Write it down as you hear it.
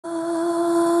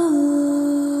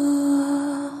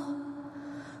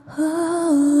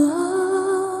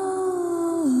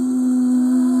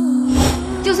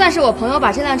算是我朋友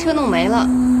把这辆车弄没了，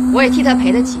我也替他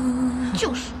赔得起。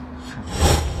就是。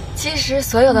其实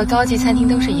所有的高级餐厅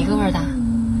都是一个味儿的。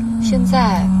现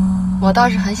在我倒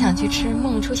是很想去吃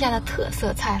孟初夏的特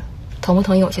色菜了，同不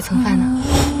同意我去蹭饭呢？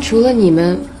除了你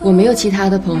们，我没有其他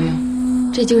的朋友，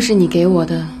这就是你给我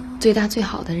的最大最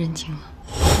好的人情了。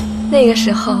那个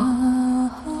时候，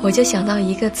我就想到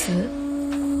一个词，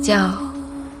叫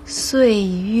岁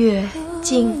月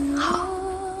静好。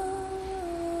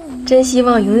真希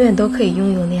望永远都可以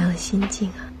拥有那样的心境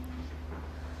啊。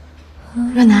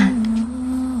若男，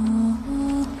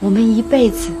我们一辈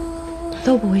子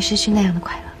都不会失去那样的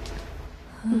快乐。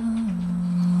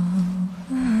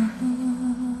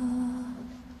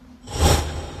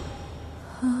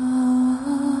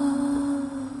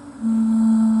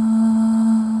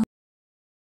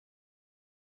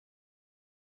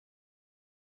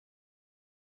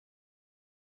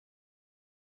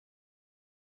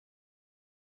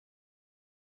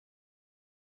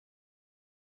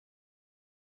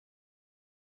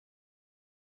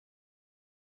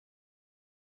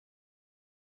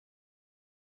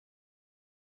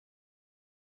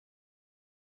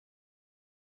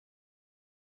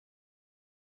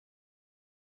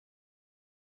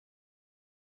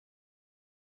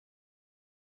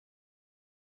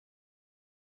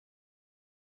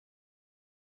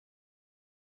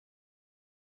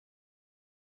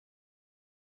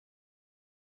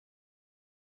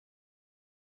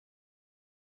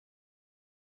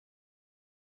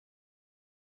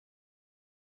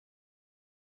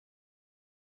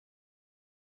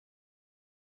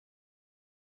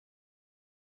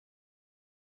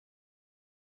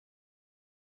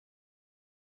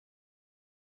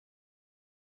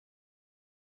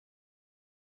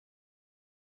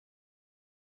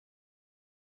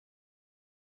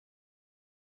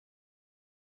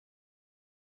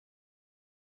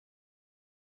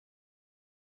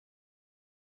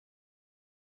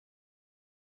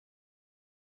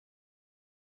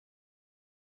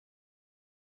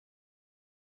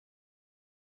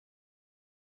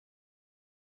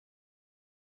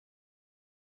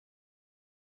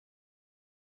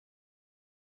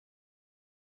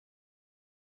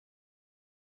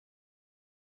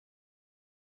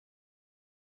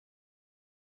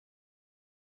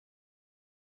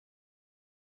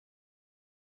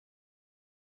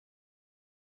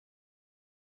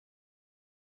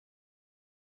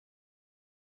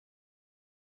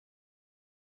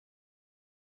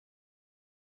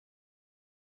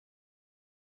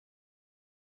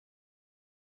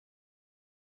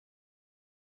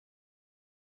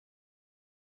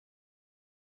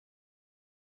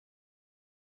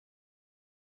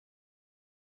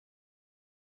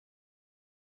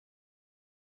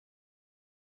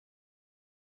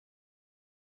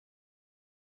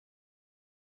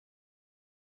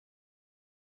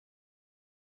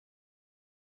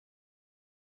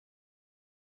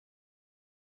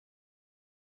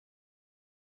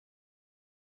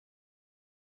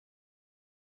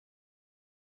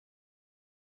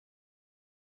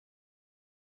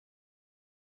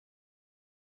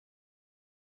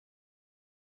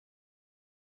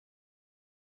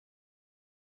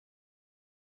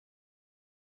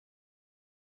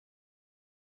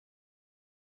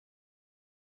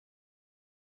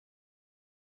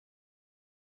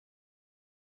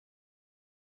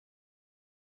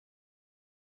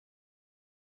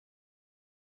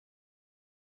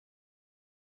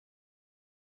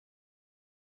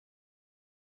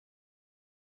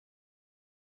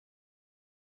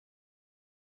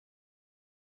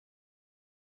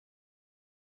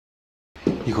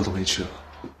一口都没吃了，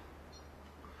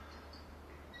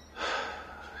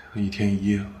有1天1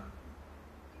夜了。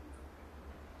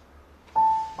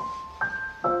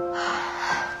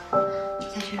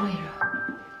再去热一热。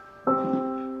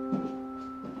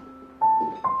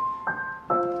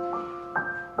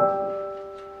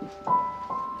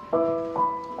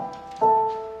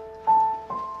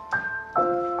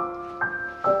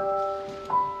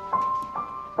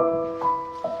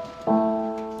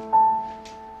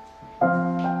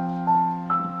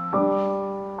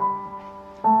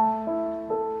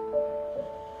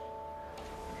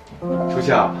初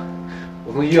夏，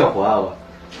我从医院回来了。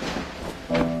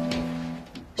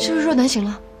是不是若男醒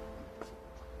了？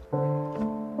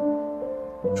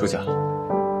初夏，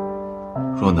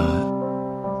若男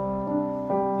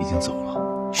已经走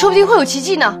了，说不定会有奇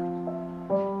迹呢。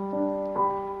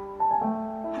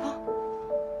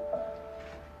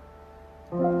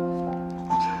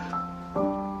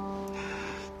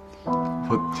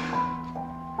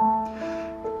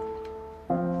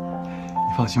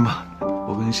你放心吧，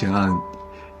我跟沈岸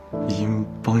已经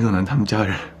帮若男他们家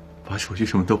人把手续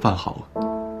什么都办好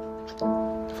了。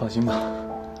放心吧。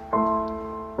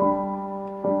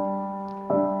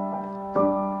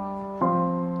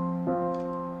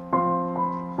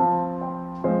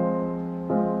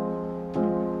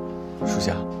属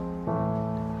下，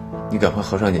你赶快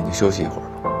合上眼睛休息一会儿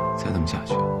吧，再这么下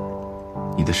去，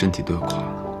你的身体都要垮了。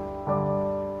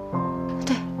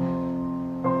对，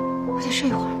我得睡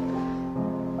一会儿。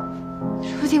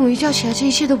说不定我一觉起来，这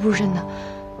一切都不是真的，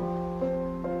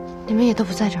你们也都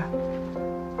不在这儿，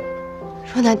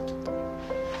若男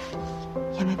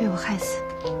也没被我害死。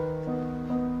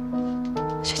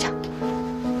睡觉，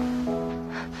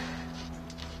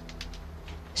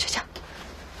睡觉，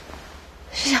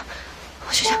睡觉，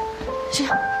我睡觉，睡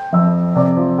觉。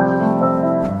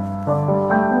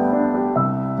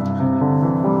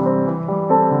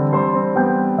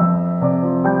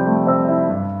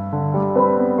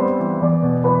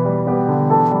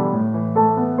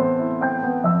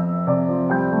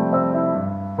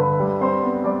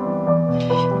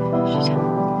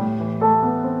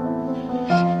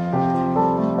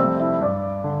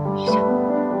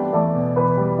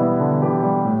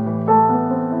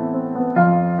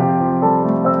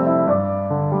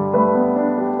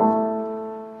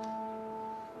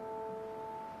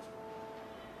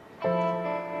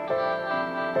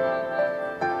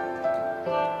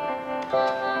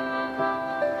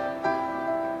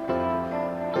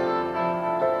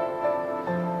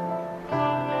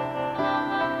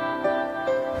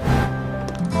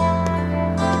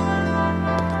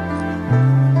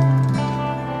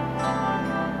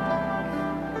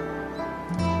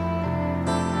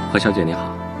何小姐你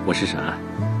好，我是沈岸。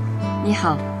你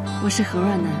好，我是何若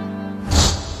男。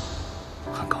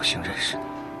很高兴认识你。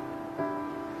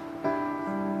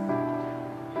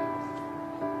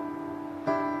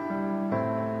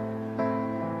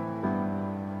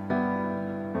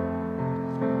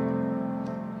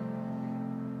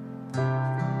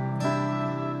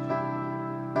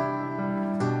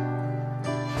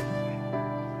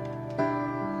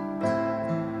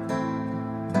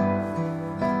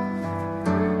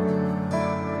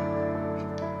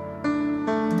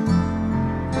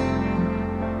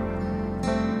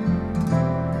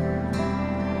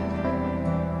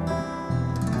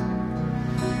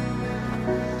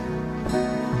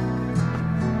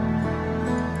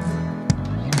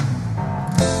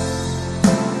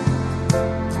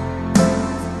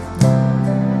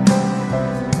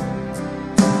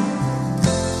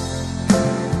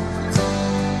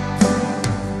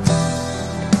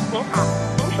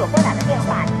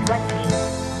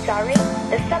Sorry,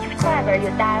 the subscriber you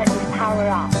dialed is power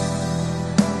off.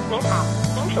 您好，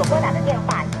您所拨打的电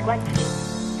话已关机。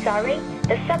Sorry,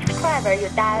 the subscriber you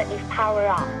dialed is power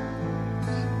off.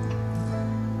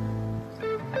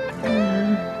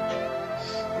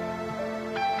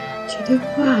 接电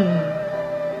话了，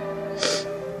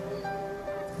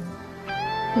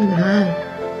若男，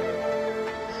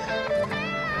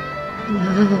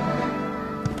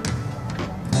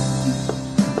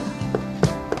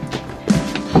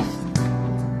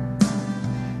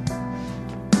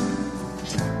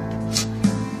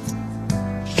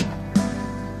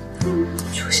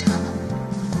初夏，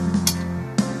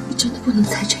你真的不能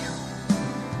再这样了。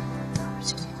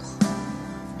接电话，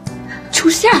初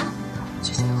夏，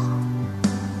接电话，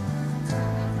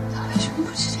他为什么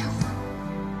不接电话？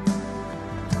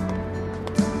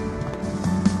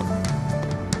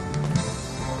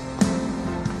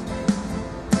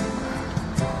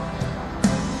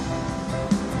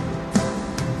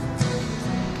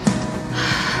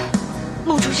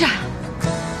孟初夏，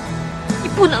你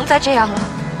不能再这样了。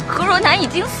何若男已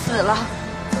经死了，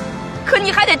可你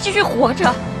还得继续活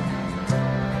着。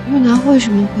若男为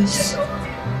什么会死？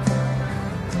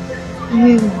因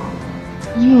为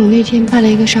我那天办了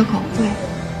一个烧烤会，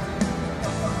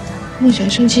孟想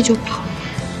生气就跑了，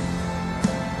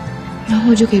然后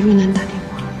我就给若男打电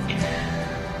话。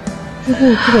如果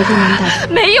我不给若男打，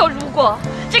没有如果，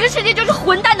这个世界就是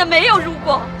混蛋的，没有如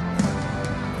果。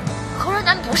何若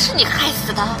男不是你害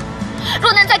死的。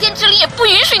若男在天之灵也不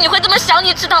允许你会这么想，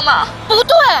你知道吗？不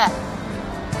对，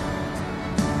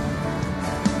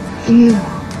因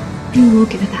为我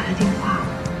给他打了电话，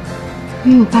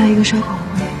因为我办了一个烧烤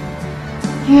会，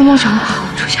因为梦想跑了。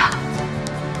初夏，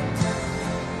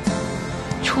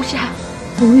初夏，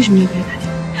我为什么要给他打电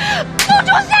话？不，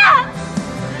初夏，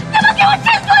你要不要给我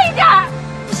振作一点？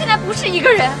你现在不是一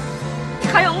个人，你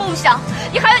还有梦想，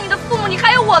你还有你的父母，你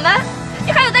还有我们，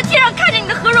你还有在天上看着你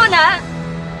的何若男。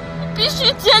必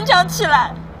须坚强起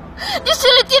来！你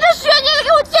心里滴着血，你也给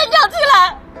我坚强起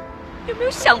来！有没有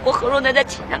想过何若男在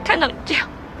天上看到你这样，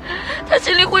他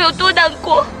心里会有多难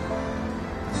过？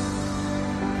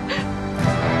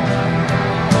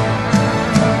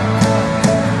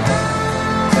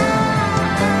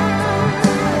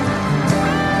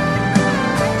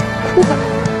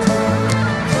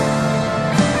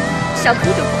想哭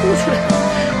就哭出来，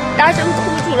大声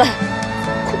哭出来，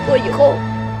哭过以后，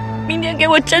明天给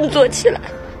我振作起来，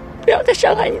不要再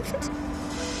伤害你自己，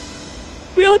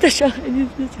不要再伤害你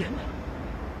自己了。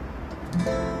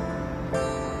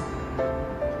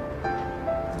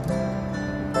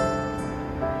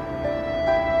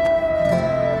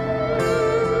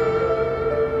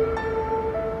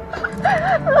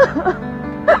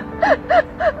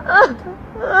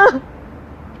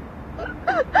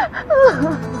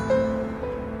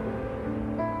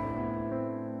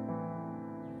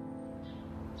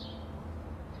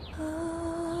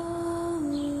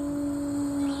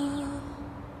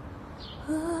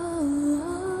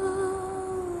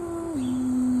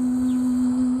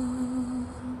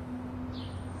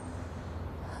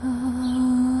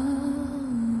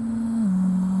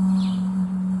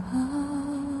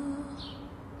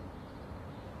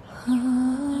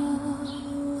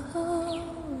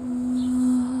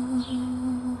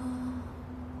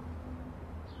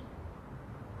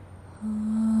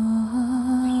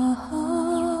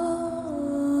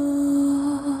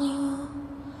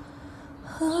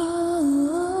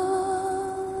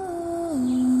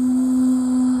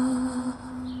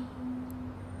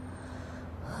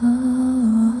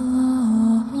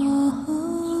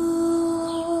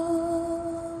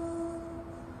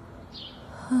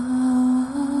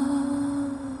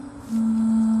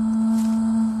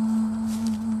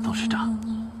董事长，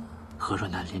何若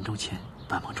男临终前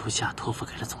把孟初夏托付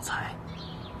给了总裁。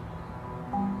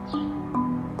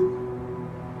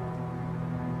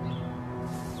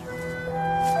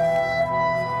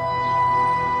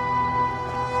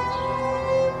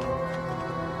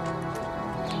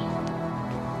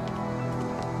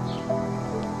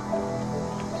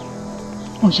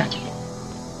孟小姐，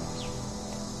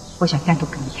我想单独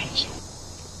跟你谈一下。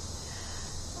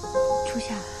初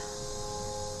夏，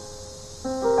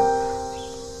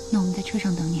那我们在车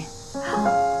上等你。好。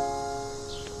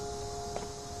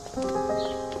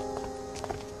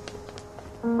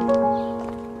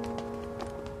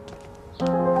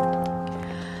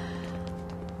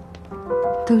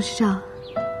董事长，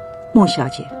孟小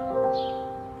姐，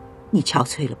你憔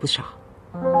悴了不少，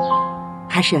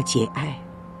还是要节哀。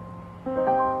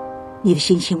你的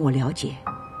心情我了解，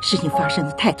事情发生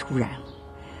的太突然了，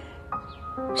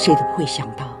谁都不会想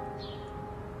到，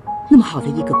那么好的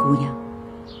一个姑娘，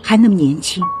还那么年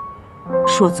轻，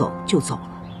说走就走了。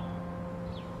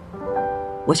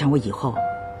我想我以后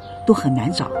都很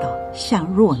难找到像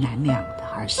若男那样的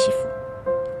儿媳妇。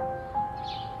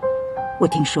我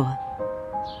听说，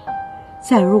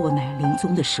在若男临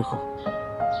终的时候，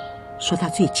说他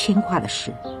最牵挂的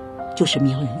事，就是没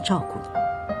有人照顾你。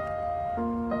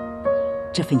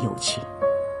这份友情，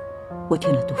我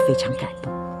听了都非常感动。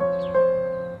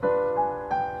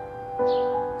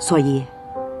所以，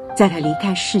在他离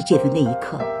开世界的那一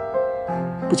刻，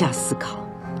不加思考，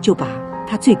就把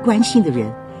他最关心的人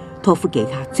托付给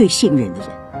他最信任的人。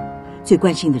最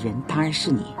关心的人当然是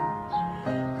你，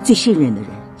最信任的人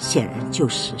显然就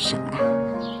是沈岸。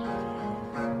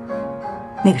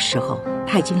那个时候，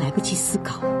他已经来不及思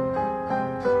考，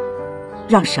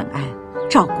让沈岸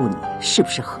照顾你是不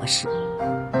是合适？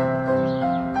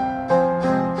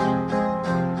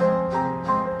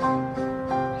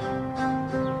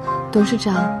董事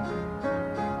长，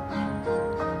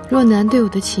若男对我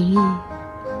的情谊，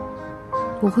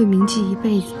我会铭记一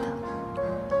辈子的。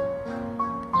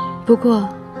不过，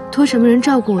托什么人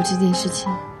照顾我这件事情，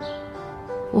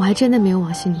我还真的没有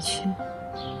往心里去。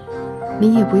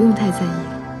您也不用太在意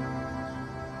了。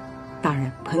当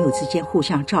然，朋友之间互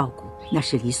相照顾，那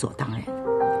是理所当然的。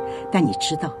但你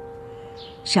知道，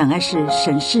沈岸是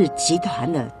沈氏集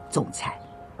团的总裁，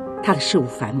他的事务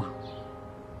繁忙。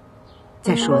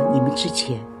再说你们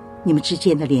之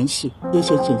间的联系也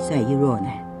仅在于若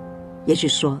男，也就是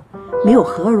说，没有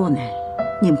何若男，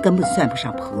你们根本算不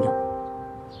上朋友。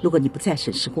如果你不在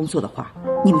沈氏工作的话，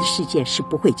你们的世界是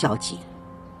不会交集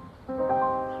的。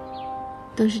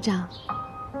董事长，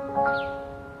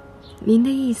您的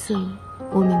意思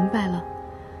我明白了，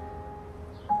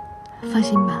放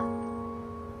心吧。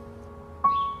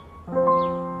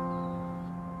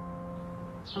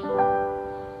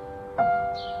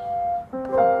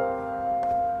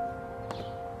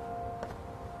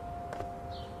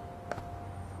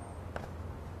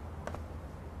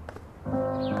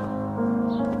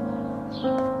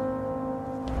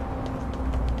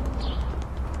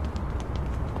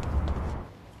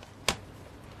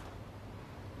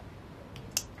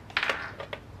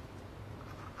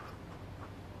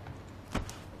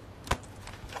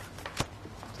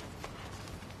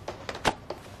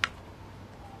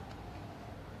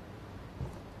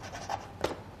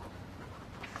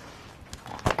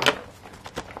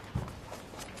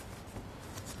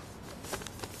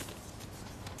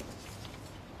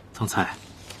总裁，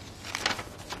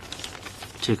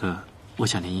这个我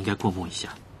想您应该过目一下，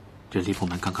人力部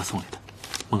门刚刚送来的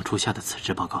孟初夏的辞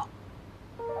职报告。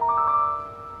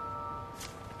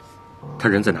他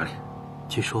人在哪里？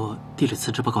据说递了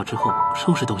辞职报告之后，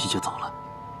收拾东西就走了，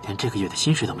连这个月的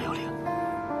薪水都没有领。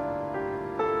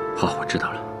好，我知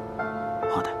道了。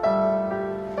好的。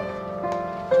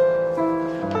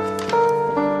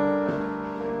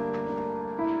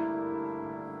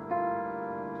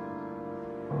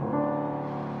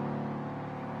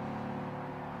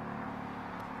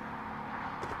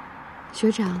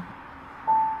学长，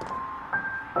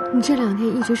你这2天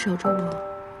一直守着我，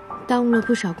耽误了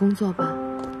不少工作吧？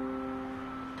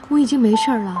我已经没事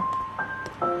了，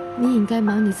你应该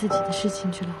忙你自己的事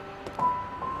情去了。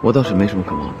我倒是没什么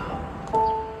可忙的，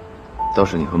倒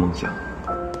是你和梦想，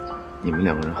你们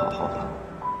2个人好好的。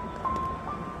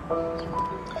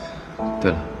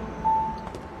对了，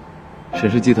沈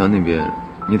氏集团那边，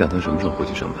你打算什么时候回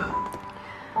去上班？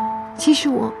其实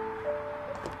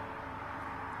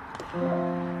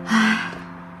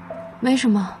没什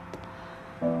么，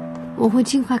我会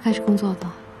尽快开始工作的，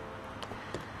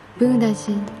不用担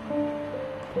心。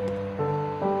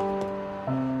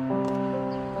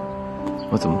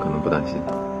我怎么可能不担心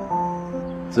呢？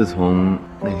自从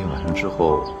那天晚上之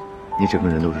后，你整个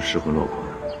人都是失魂落魄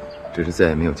的，只是再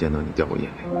也没有见到你掉过眼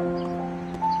泪。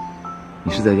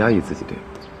你是在压抑自己，对吗？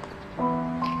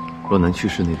若男去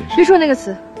世那件事，别说那个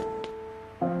词。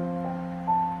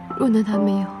若男他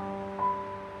没有，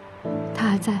他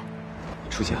还在。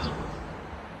初夏，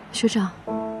学长，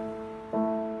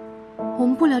我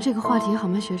们不聊这个话题好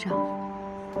吗？学长。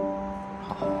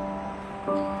好，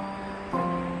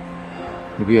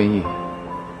你不愿意，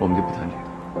我们就不谈这个。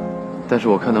但是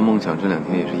我看到梦想这2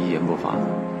天也是一言不发的，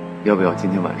要不要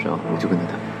今天晚上我就跟他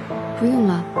谈？不用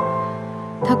了，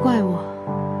他怪我，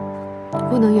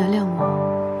不能原谅我，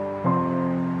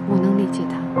我能理解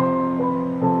他，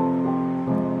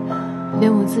连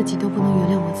我自己都不能原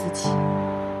谅我自己。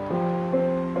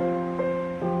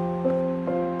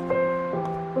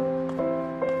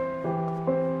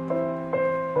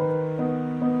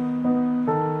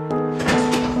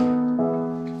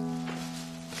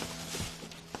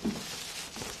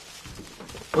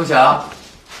梦想，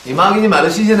你妈给你买了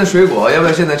新鲜的水果，要不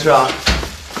要现在吃啊？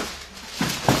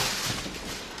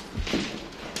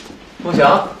梦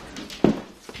想，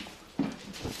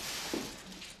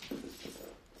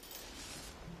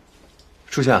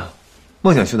初夏，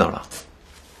梦想去哪儿了？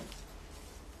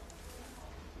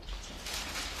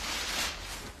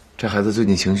这孩子最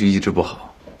近情绪一直不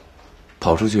好，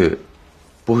跑出去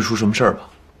不会出什么事儿吧？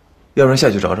要不然下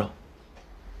去找找。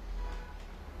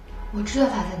我知道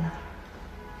他在哪儿。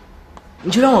你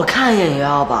就让我看一眼瑶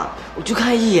瑶吧，我就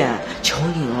看一眼，求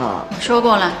你了。我说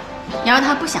过了，瑶瑶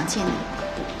她不想见你。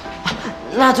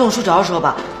那这种睡着的时候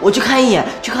吧，我去看一眼，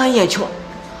求。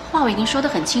话我已经说得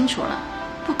很清楚了，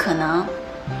不可能。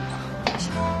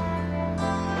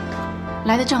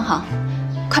来的正好，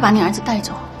快把你儿子带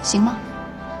走，行吗？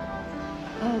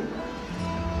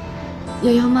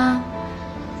瑶瑶妈，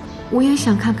我也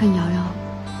想看看瑶瑶。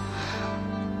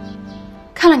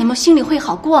看了你们心里会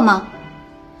好过吗？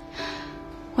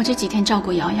我这几天照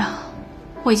顾瑶瑶，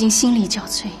我已经心力交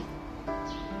瘁，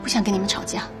不想跟你们吵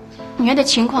架。女儿的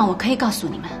情况我可以告诉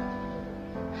你们，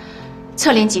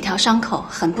侧脸几条伤口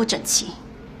很不整齐，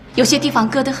有些地方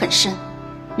割得很深，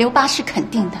留疤是肯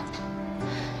定的。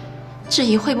至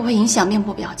于会不会影响面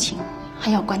部表情，还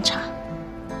要观察。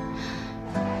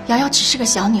瑶瑶只是个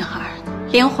小女孩，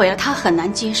脸毁了她很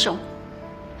难接受，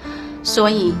所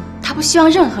以她不希望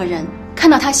任何人看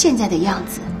到她现在的样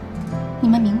子。你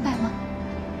们明白吗？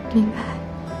明白。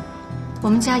我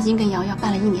们家已经跟瑶瑶办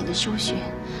了1年的休学，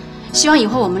希望以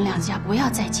后我们2家不要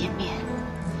再见面，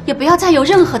也不要再有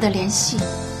任何的联系，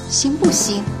行不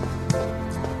行？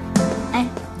哎，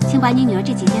请把你女儿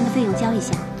这几天的费用交一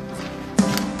下。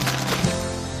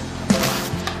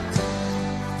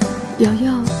瑶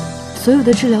瑶，所有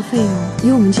的治疗费用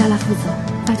由我们家来负责，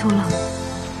拜托了。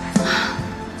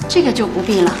这个就不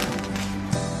必了，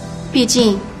毕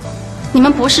竟你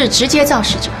们不是直接肇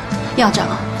事者，要找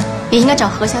也应该找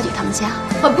何小姐他们家。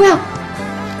不要！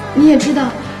你也知道，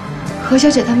何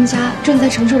小姐他们家正在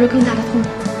承受着更大的痛苦，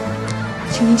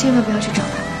请您千万不要去找他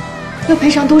们，要赔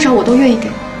偿多少我都愿意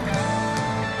给。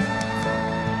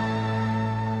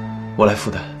我来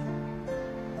负担。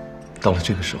到了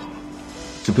这个时候，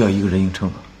就不要一个人硬撑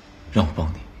了，让我帮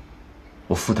你，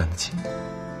我负担得起。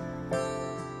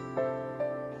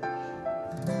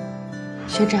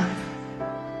学长，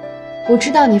我知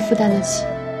道你负担得起，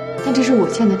但这是我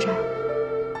欠的债，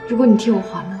如果你替我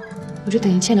还了，我就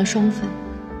等于欠了双份，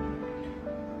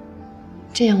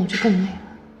这样我就更累了。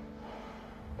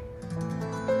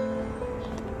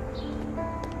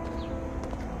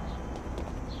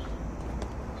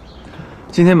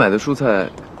今天买的蔬菜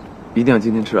一定要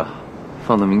今天吃啊，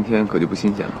放到明天可就不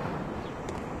新鲜了。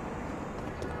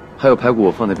还有排骨我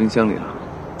放在冰箱里了，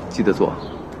记得做。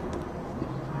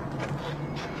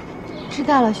知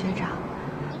道了，学长。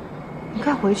你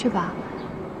快回去吧，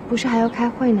不是还要开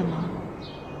会呢吗？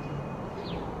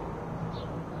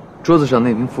桌子上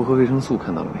那瓶复合维生素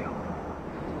看到了没有？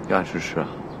要按时吃啊！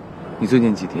你最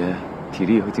近几天体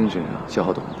力和精神上消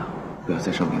耗都很大，不要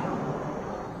再生病了。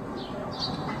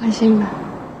放心吧。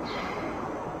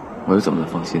我又怎么能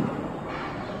放心呢？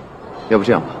要不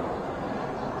这样吧，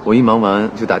我一忙完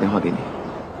就打电话给你。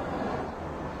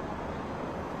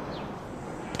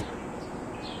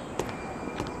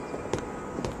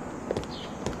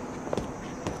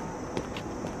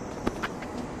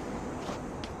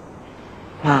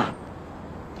妈，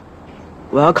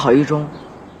我要考一中。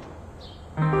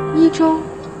一中？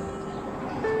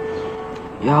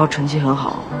瑶瑶成绩很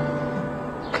好，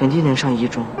肯定能上一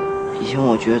中。以前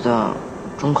我觉得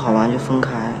中考完就分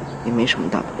开也没什么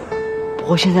大不了，不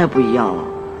过现在不一样了。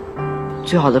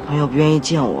最好的朋友不愿意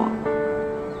见我，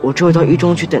我只有到一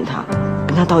中去等他，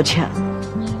跟他道歉。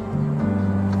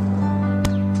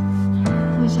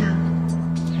梦想，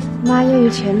妈愿意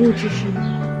全力支持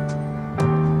你。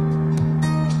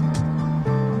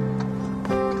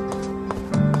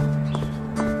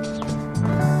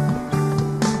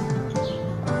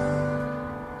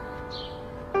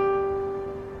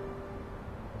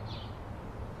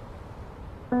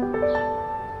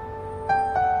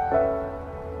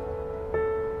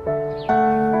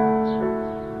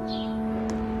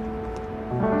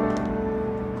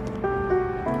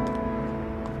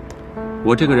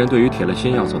我这个人对于铁了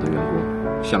心要走的员工，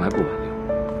向来不挽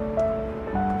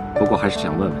留。不过还是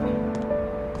想问问你，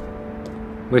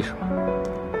为什么？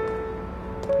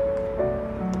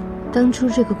当初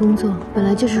这个工作本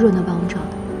来就是若楠帮我找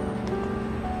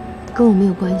的，跟我没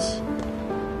有关系。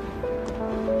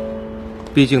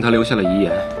毕竟他留下了遗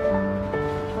言，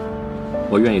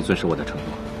我愿意遵守我的承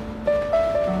诺，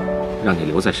让你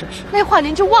留在沈氏。那话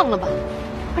您就忘了吧。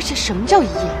而且什么叫遗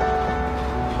言？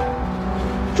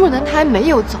若楠他还没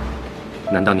有走。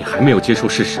难道你还没有接受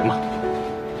事实吗？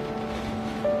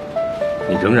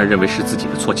你仍然认为是自己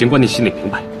的错，尽管你心里明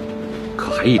白，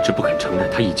可还一直不肯承认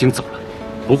他已经走了，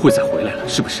不会再回来了，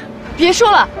是不是？别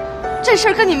说了，这事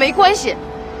儿跟你没关系。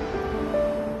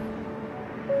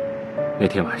那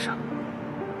天晚上，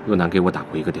若楠给我打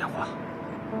过一个电话，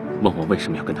问我为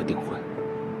什么要跟他订婚。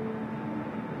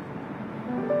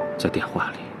在电话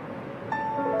里，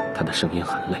他的声音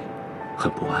很累，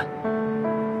很不安。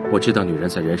我知道女人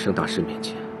在人生大事面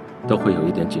前都会有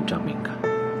一点紧张敏感，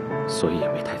所以也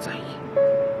没太在意。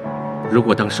如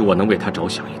果当时我能为她着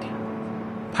想一点，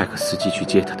派个司机去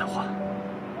接她的话，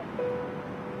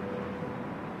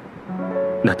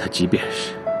那她即便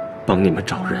是帮你们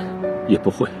找人，也不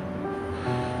会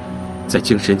在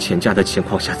精神欠佳的情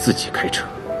况下自己开车，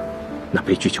那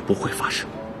悲剧就不会发生。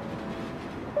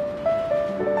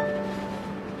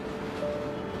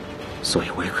所以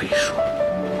我也可以说，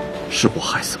是我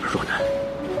害死了若楠。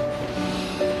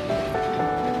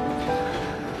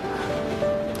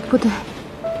不对，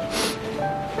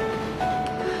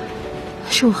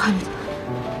是我害了他，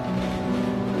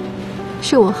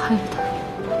是我害了他。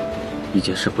一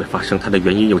件事会发生，它的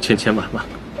原因有千千万万个。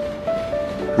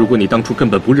如果你当初根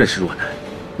本不认识若楠，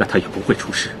那他也不会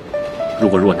出事；如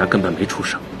果若楠根本没出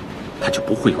生，他就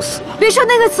不会有死亡。别说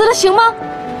那个词了，行吗？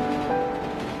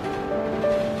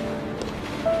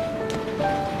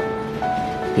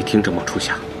你听着，孟初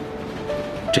夏，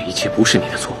这一切不是你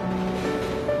的错。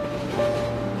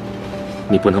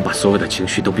你不能把所有的情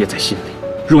绪都憋在心里。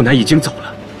若楠已经走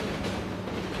了，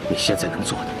你现在能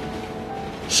做的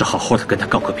是好好的跟他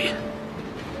告个别。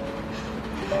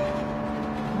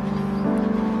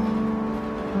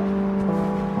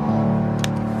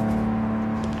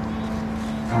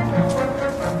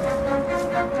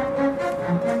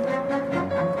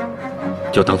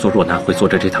就当做若楠会坐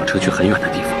着这趟车去很远的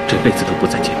地方，这辈子都不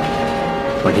再见面，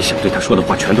把你想对他说的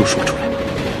话全都说出来。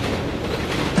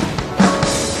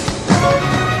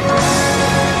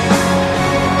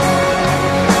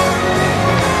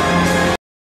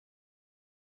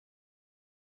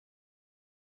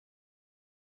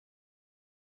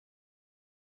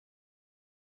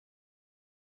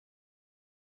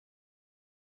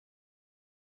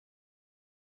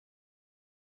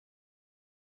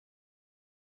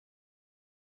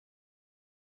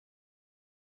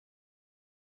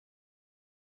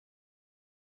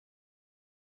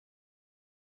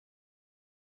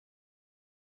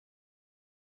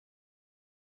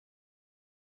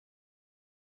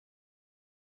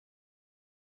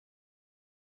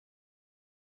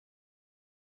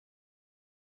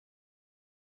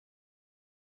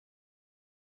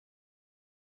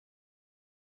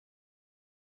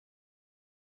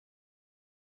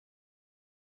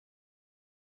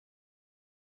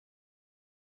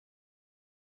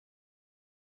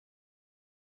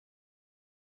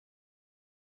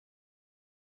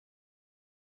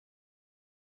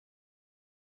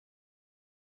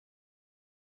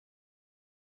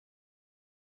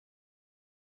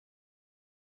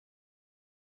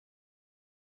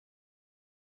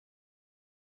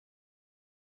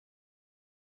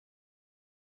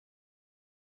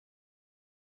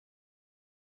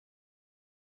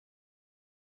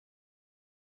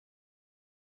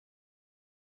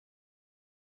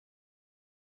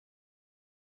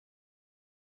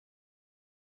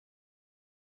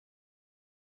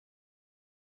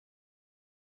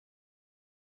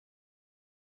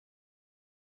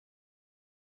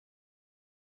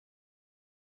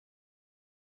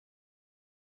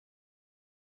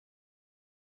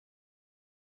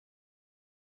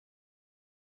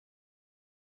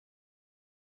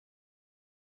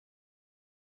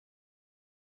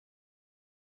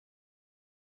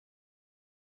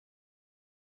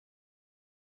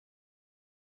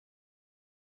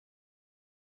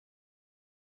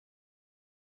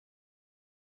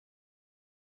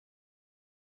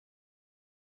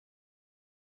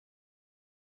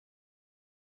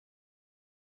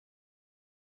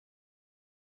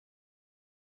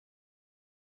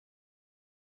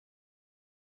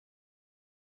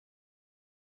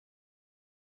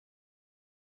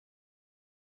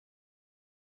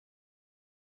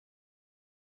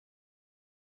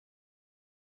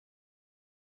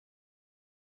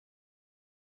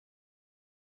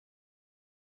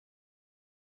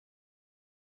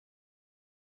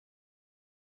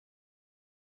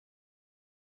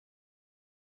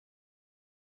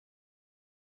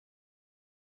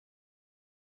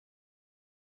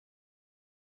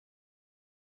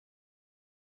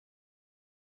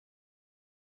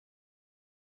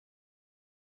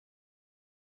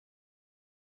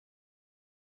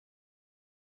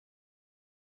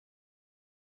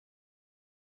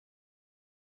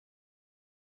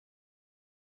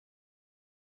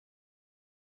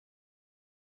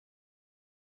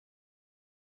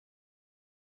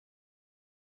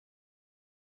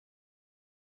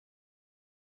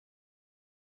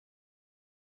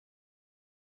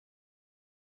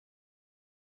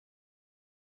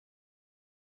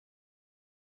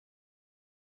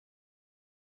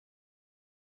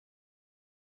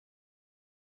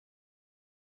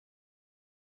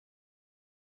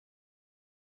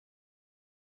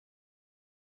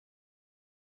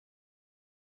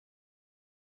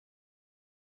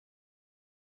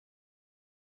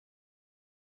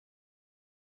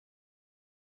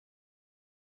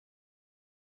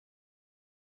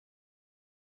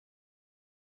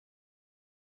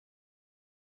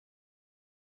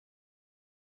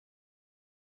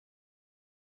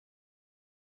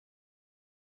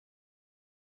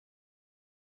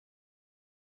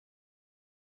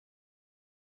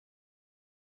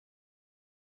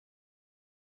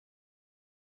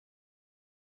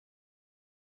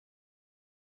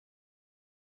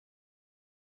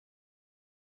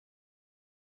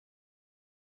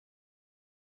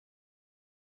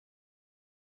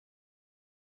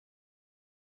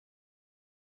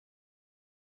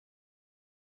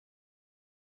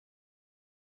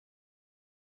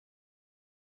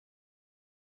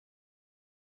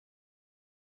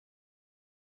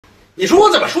你说我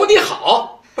怎么说你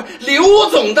好？不是刘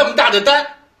总这么大的单，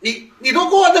你都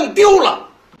给我弄丢了。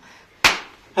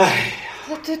哎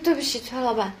呀，对不起，崔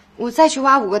老板，我再去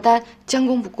挖5个单，将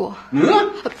功补过。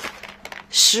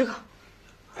10个。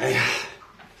哎呀，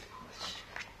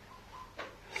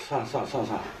算了，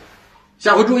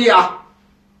下回注意啊。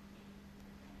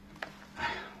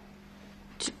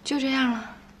就这样了。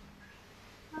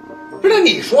不是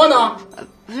你说呢？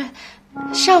不是，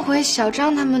上回小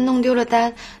张他们弄丢了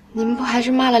单，你们不还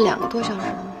是骂了2个多小时吗？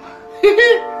嘿嘿，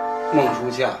孟初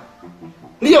夏，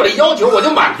你有这要求我就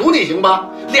满足你行吧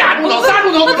？2炷头3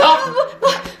炷头不成？不，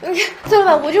你看崔老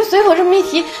板，我就随口这么一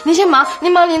提，您先忙，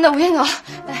您忙您的，我先走。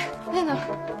哎，我先走。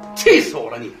气死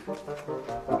我了你！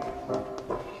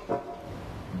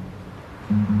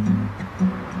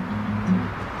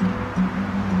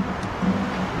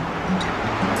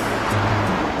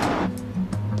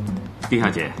丁小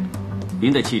姐，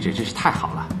您的气质真是太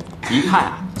好了，一看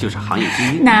啊就是行业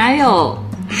精英。哪有？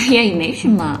哎呀，也没什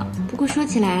么。不过说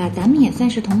起来啊，咱们也算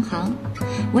是同行，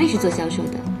我也是做销售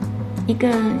的，一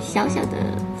个小小的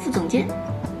副总监。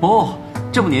哦，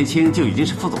这么年轻就已经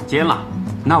是副总监了，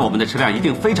那我们的车辆一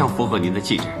定非常符合您的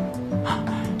气质。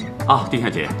啊，丁小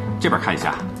姐，这边看一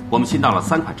下，我们新到了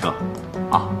3款车。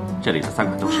啊，这里的3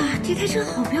款都是。哇，这台车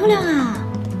好漂亮啊！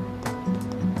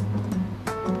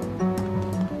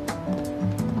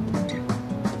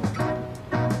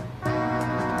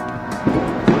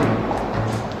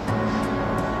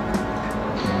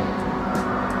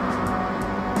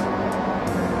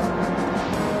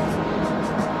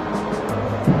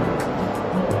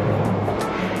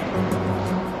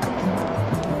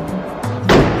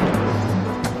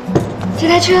这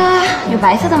台车有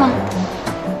白色的吗？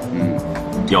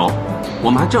有，我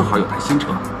们还正好有台新车。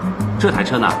这台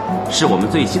车呢，是我们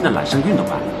最新的揽胜运动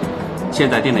版，现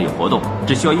在店内有活动，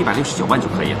只需要169万就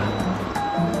可以了。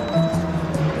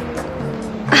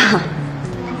啊，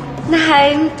那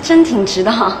还真挺值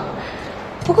的哈。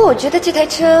不过我觉得这台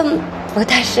车不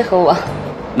太适合我。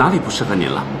哪里不适合您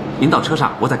了？您到车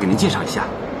上，我再给您介绍一下。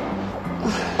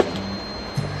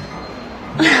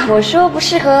我说不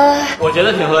适合，我觉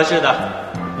得挺合适的。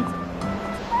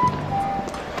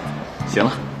行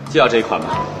了，就要这一款吧，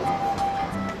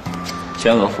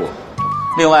全额付。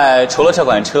另外，除了这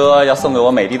款车要送给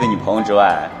我美丽的女朋友之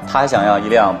外，他还想要一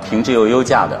辆平质又优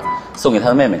价的，送给他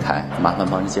的妹妹开，麻烦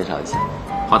帮着介绍一下。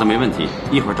好的，没问题，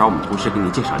一会儿找我们同事给你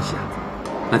介绍一下。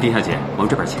那丁小姐，我们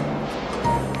这边请。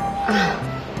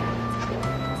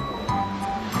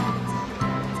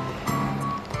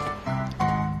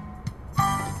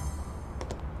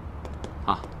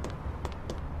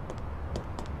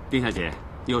丁小姐，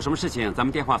有什么事情咱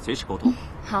们电话随时沟通。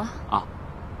好。啊，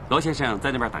罗先生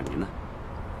在那边等您呢。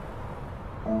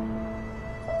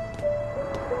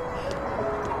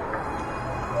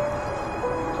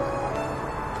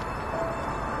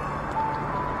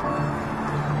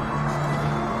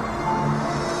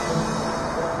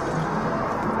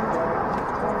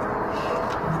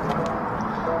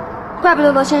怪不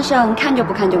得罗先生看就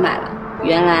不看就买了，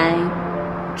原来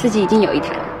自己已经有一台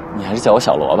了。你还是叫我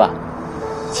小罗吧。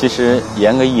其实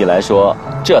严格意义来说，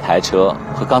这台车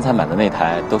和刚才买的那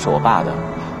台都是我爸的，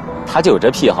他就有这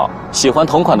癖好，喜欢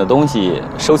同款的东西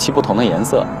收其不同的颜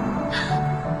色。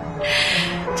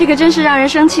这个真是让人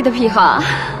生气的癖好啊！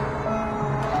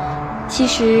其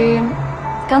实，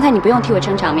刚才你不用替我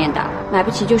撑场面的，买不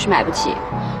起就是买不起，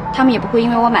他们也不会因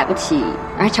为我买不起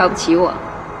而瞧不起我。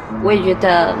我也觉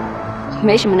得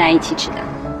没什么难以启齿的。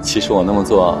其实我那么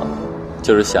做，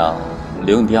就是想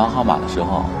留你电话号码的时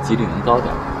候几率能高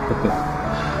点，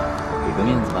给个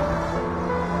面子吧。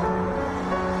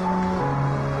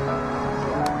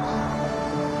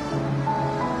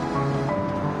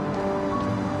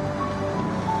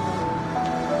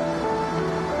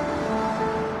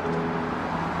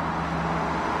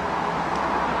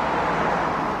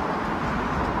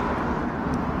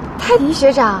泰迪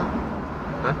学长。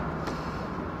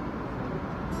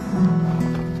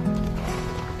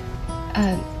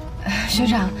学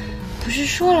长，不是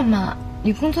说了吗？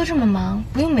你工作这么忙，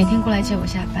不用每天过来接我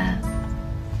下班。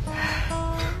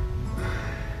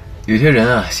有些人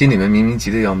啊，心里面明明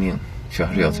急得要命，却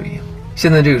还是要嘴硬。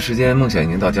现在这个时间，梦想已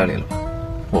经到家里了吧？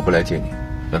我不来接你，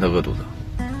让他饿肚子。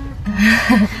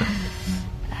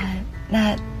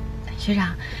那学长，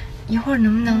一会儿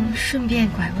能不能顺便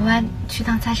拐个弯去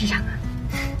趟菜市场啊？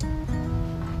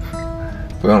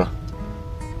不用了。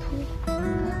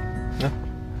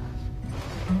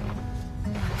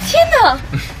天哪！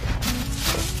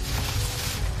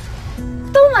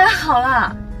都买好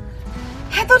了，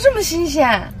还都这么新鲜，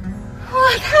哇，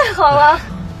太好了！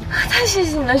太谢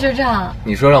谢你了，学长。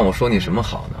你说让我说你什么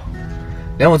好呢？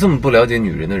连我这么不了解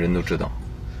女人的人都知道，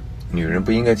女人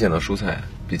不应该见到蔬菜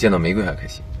比见到玫瑰还开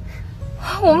心。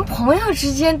我们朋友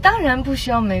之间当然不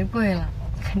需要玫瑰了，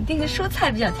肯定是蔬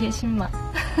菜比较贴心嘛。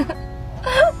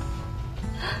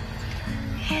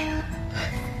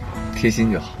贴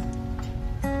心就好。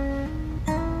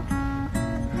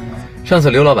上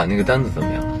次刘老板那个单子怎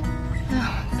么样了？哎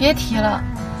呀，别提了，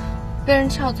被人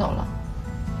撬走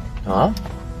了。啊？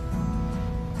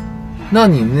那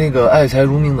你们那个爱财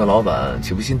如命的老板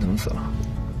岂不心疼死了？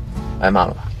挨骂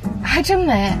了吧？还真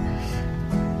没。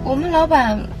我们老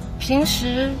板平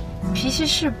时脾气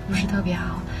是不是特别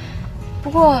好，不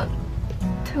过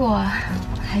对我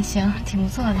还行，挺不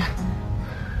错的。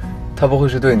他不会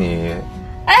是对你？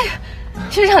哎，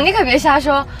学长你可别瞎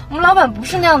说，我们老板不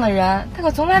是那样的人，他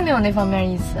可从来没有那方面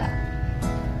意思。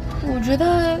我觉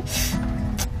得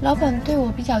老板对我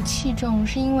比较器重，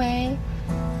是因为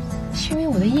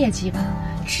我的业绩吧，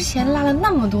之前拉了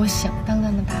那么多响当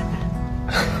当的大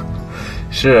单。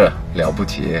是了不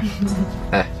起。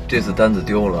哎，这次单子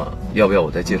丢了，要不要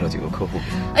我再介绍几个客户给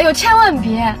你？哎呦，千万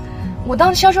别！我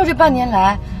当销售这半年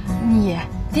来，你、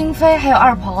丁飞还有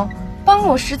二鹏帮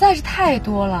我实在是太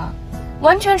多了，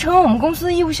完全成为我们公司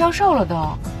的义务销售了都。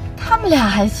他们俩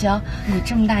还行，你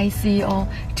这么大一 CEO，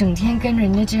 整天跟着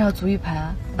人家介绍足浴盆，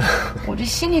我这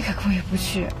心里可过意不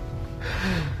去。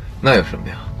那有什么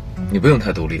呀？你不用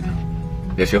太独立的，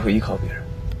也学会依靠别人。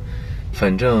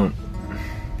反正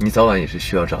你早晚也是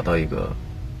需要找到一个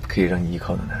可以让你依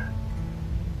靠的男人。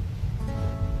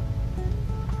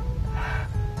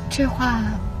这话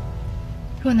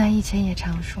若男以前也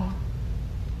常说。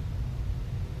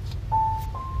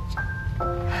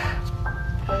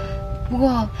不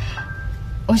过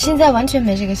我现在完全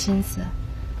没这个心思。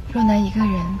若男一个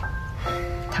人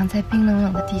躺在冰冷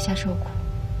冷的地下受苦，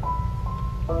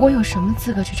我有什么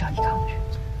资格去找依靠的人？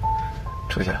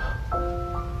初夏，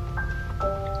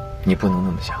你不能那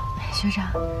么想。学长，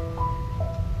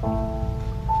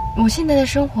我现在的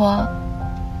生活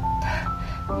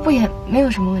不也没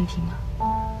有什么问题吗？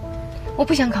我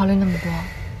不想考虑那么多，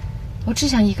我只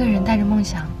想一个人带着梦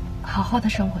想好好的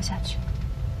生活下去，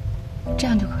这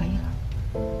样就可以了。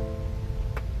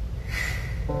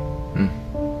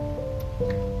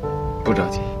不着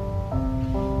急，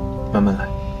慢慢来。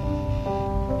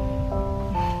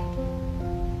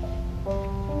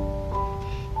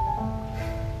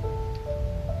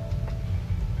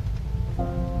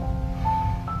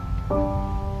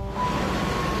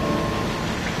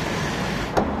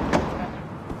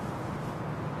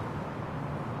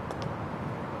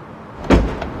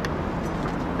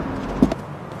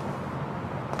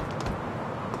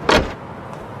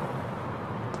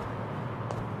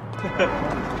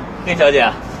宁小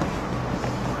姐，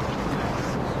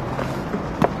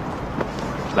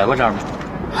来过这儿吗？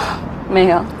没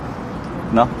有。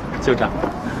喏，就这儿，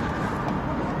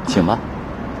请吧。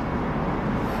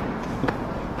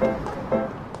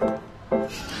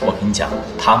我跟你讲，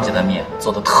他们家的面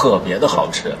做的特别的好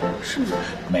吃。是吗？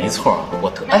没错，我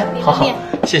特哎，好好，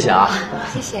谢谢啊。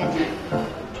谢谢。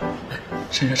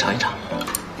趁热尝一尝。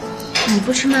你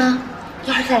不吃吗？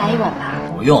要不再来一碗吧？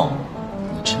不用，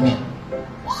你吃面，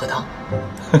我喝汤。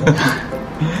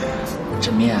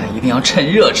这面啊，一定要趁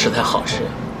热吃才好吃。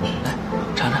来，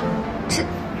尝尝。吃。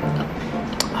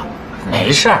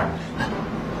没事儿。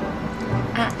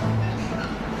啊。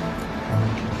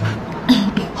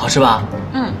好吃吧？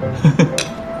嗯。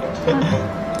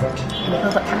你喝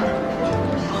口汤。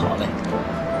好嘞。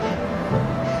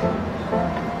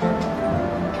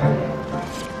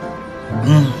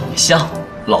香，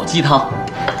老鸡汤。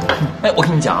哎，我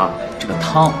跟你讲啊，这个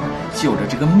汤就着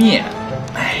这个面，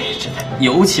哎，这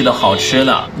尤其的好吃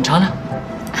呢。你尝尝，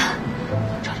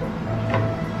尝尝。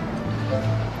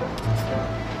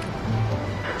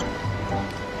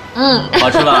好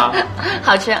吃吧？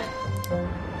好吃。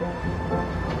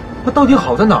那到底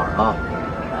好在哪儿啊？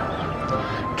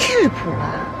质朴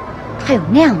啊，他有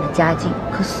那样的家境，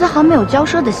可丝毫没有骄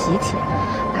奢的习气，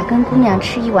把跟姑娘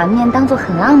吃一碗面当做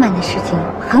很浪漫的事情，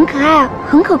很可爱啊，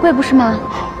很可贵，不是吗？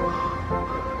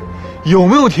有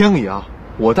没有天理啊？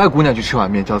我带姑娘去吃碗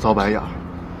面叫遭白眼，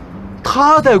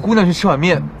他带姑娘去吃碗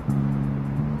面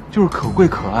就是可贵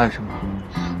可爱是吗？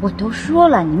我都说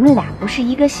了，你们俩不是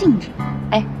一个性质。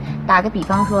哎，打个比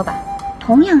方说吧，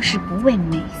同样是不为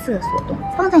美色所动，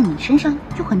放在你身上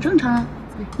就很正常啊，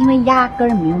因为压根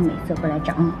儿没有美色会来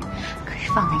找你。可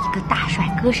是放在一个大帅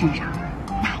哥身上，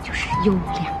那就是优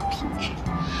良品质，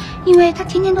因为他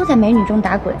天天都在美女中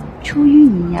打滚，出淤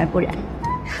泥而不染。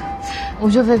我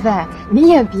说菲菲，你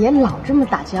也别老这么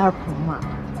打击二鹏嘛。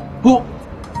不，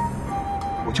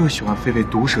我就喜欢菲菲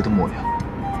毒舌的模样。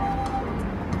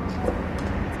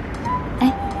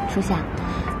哎，初夏，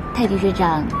泰迪学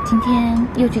长今天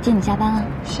又去接你下班了？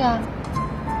是啊，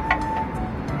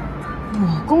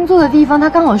我工作的地方他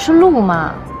刚好是路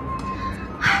嘛。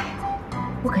唉，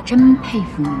我可真佩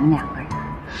服你们两个人，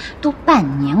都半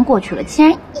年过去了，竟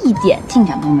然一点进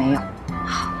展都没有。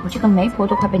我这个媒婆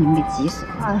都快被你们给急死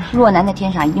了。若男在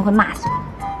天上一定会骂死我。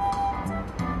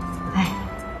哎，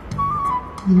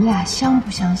你们俩相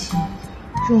不相信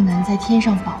若男在天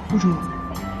上保护着我们？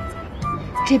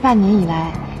这半年以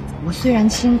来，我虽然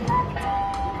辛苦，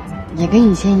也跟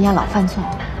以前一样老犯错，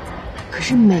可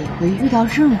是每回遇到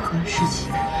任何事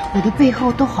情，我的背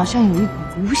后都好像有一股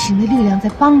无形的力量在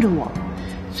帮着我，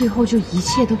最后就一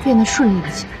切都变得顺利了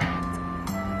起来。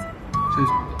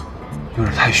这有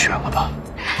点太悬了吧？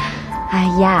哎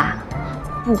呀，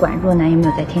不管若男有没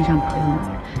有在天上保佑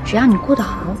你，只要你过得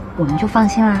好，我们就放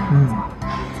心啦。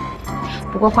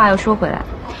不过话又说回来，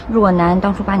若男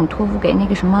当初把你托付给那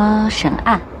个什么沈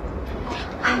岸，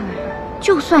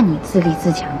就算你自立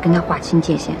自强，跟他划清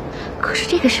界限，可是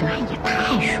这个沈岸也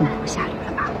太顺坡下驴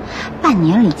了吧？半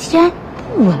年里竟然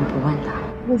不闻不问的。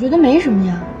我觉得没什么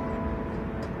呀。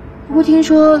不过听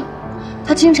说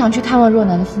他经常去探望若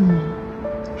男的父母，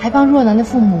还帮若男的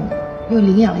父母又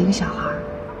领养了一个小孩，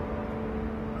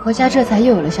何家这才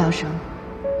又有了笑声。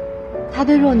他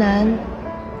对若男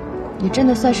也真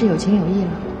的算是有情有义了。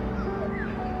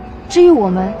至于我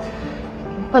们，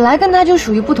本来跟他就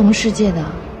属于不同世界的，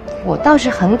我倒是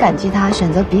很感激他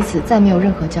选择彼此再没有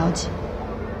任何交集。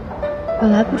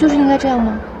本来不就是应该这样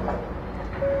吗？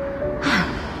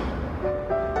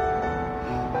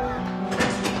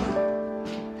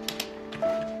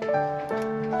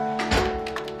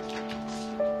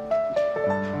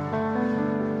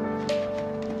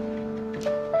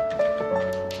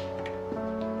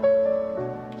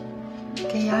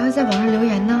给瑶瑶在网上留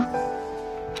言呢，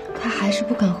她还是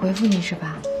不肯回复你是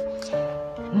吧？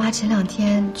妈前2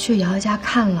天去瑶瑶家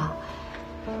看了，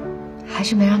还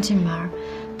是没让进门。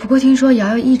不过听说瑶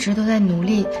瑶一直都在努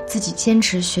力自己坚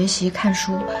持学习看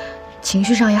书，情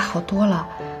绪上也好多了，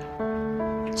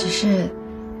只是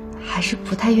还是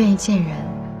不太愿意见人。